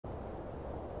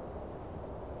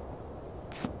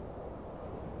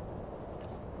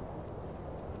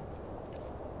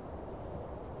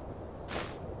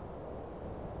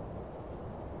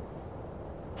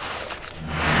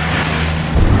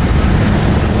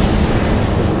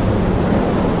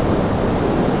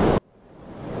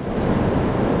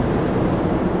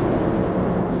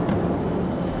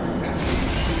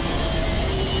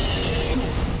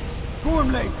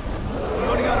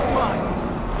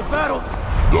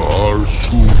Dar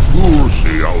Sulfur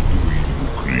se Alduin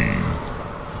Ukri.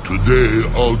 Today,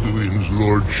 Alduin's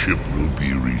lordship will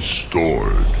be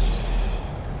restored.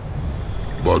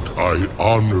 But I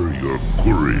honor your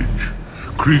courage.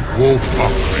 Creek Wolf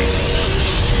Akri.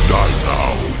 Die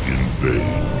now in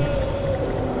vain.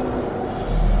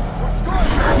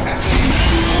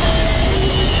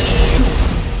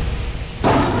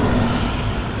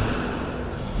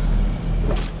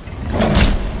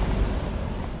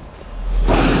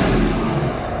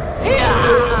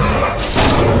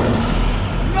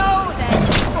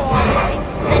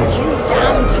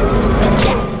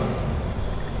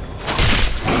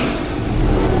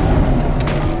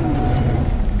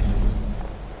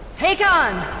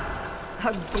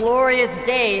 A glorious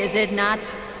day, is it not?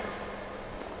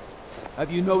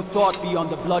 Have you no thought beyond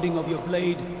the blooding of your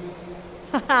blade?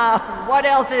 What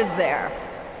else is there?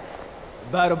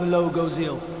 The battle below goes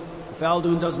ill. If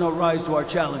Alduin does not rise to our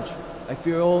challenge, I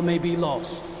fear all may be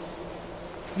lost.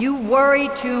 You worry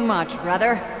too much,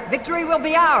 brother. Victory will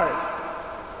be ours.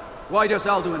 Why does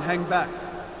Alduin hang back?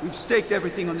 We've staked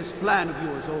everything on this plan of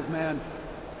yours, old man.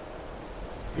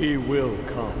 He will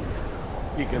come.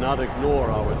 He cannot ignore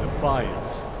our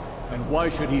defiance. And why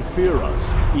should he fear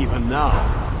us, even now?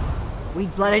 We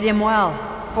blooded him well.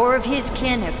 4 of his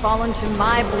kin have fallen to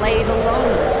my blade alone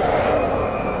this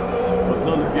day. But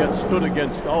none have yet stood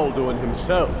against Alduin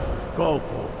himself.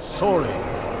 Golfo, Sori,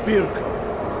 Birka.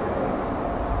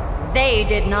 They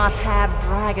did not have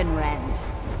Dragonrend.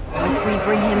 Once we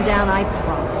bring him down, I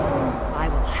promise, I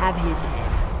will have his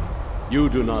head. You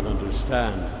do not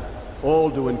understand.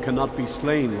 Alduin cannot be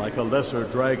slain like a lesser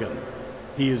dragon.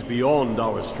 He is beyond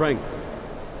our strength.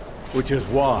 Which is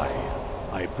why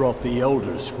I brought the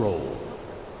Elder Scroll.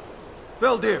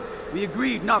 Feldir, we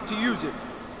agreed not to use it.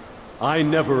 I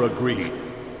never agreed.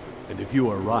 And if you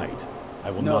are right,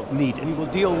 I will not need it. We will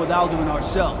deal with Alduin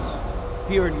ourselves.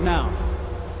 Here and now.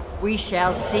 We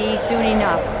shall see soon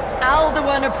enough.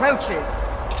 Alduin approaches.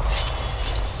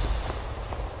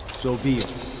 So be it.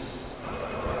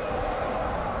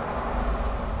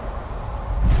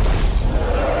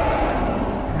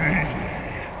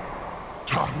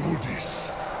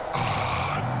 Tarudis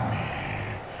Ani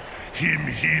Him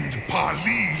Hind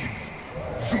Paliv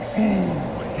Zuu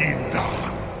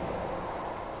Hindan.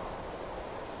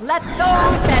 Let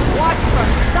those that watch from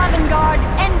Savangard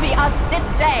envy us this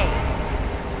day.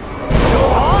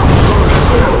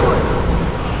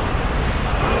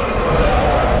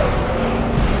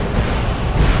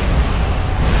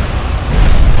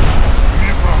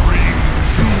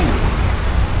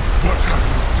 What have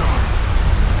you done?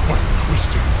 What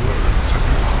twisted words have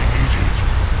you created?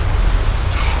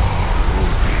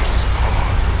 Tarudis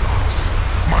Padras,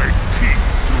 my teeth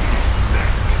to his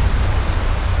neck.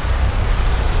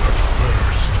 But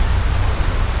first,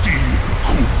 dear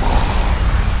Kumar,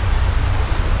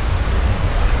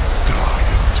 die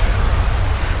in terror,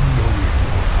 knowing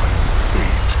your final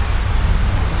fate.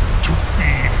 To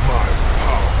feed my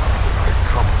power when I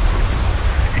come for you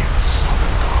in Southern.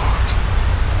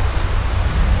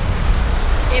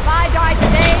 If I die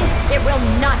today, it will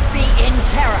not be in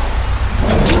terror.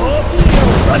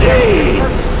 Ready!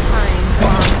 First time,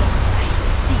 Gorm. I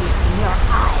see it in your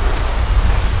eyes.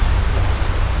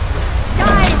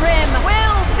 Skyrim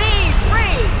will be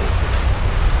free!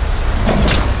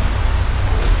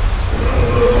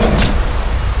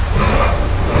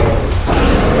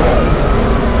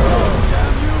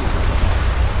 Damn you!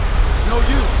 It's no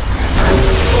use.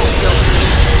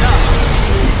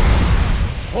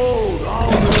 Hold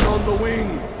Alduin on the wing!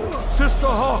 Sister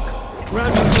Hawk,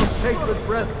 grant us your sacred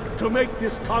breath to make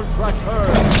this contract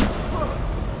heard.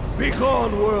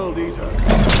 Begone, World Eater!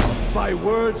 By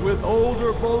words with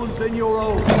older bones than your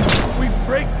own, we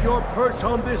break your perch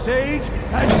on this age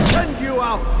and send you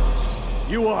out!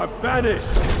 You are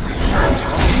banished! Count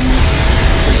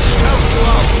you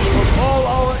out from all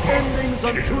our endings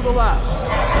unto the last!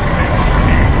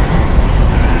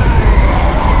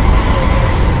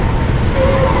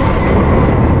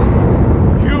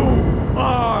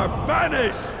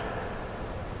 Banished!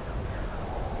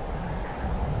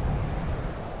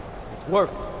 It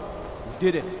worked. We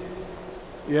did it.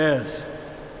 Yes,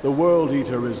 the World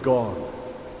Eater is gone.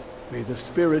 May the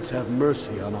spirits have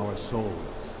mercy on our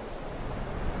souls.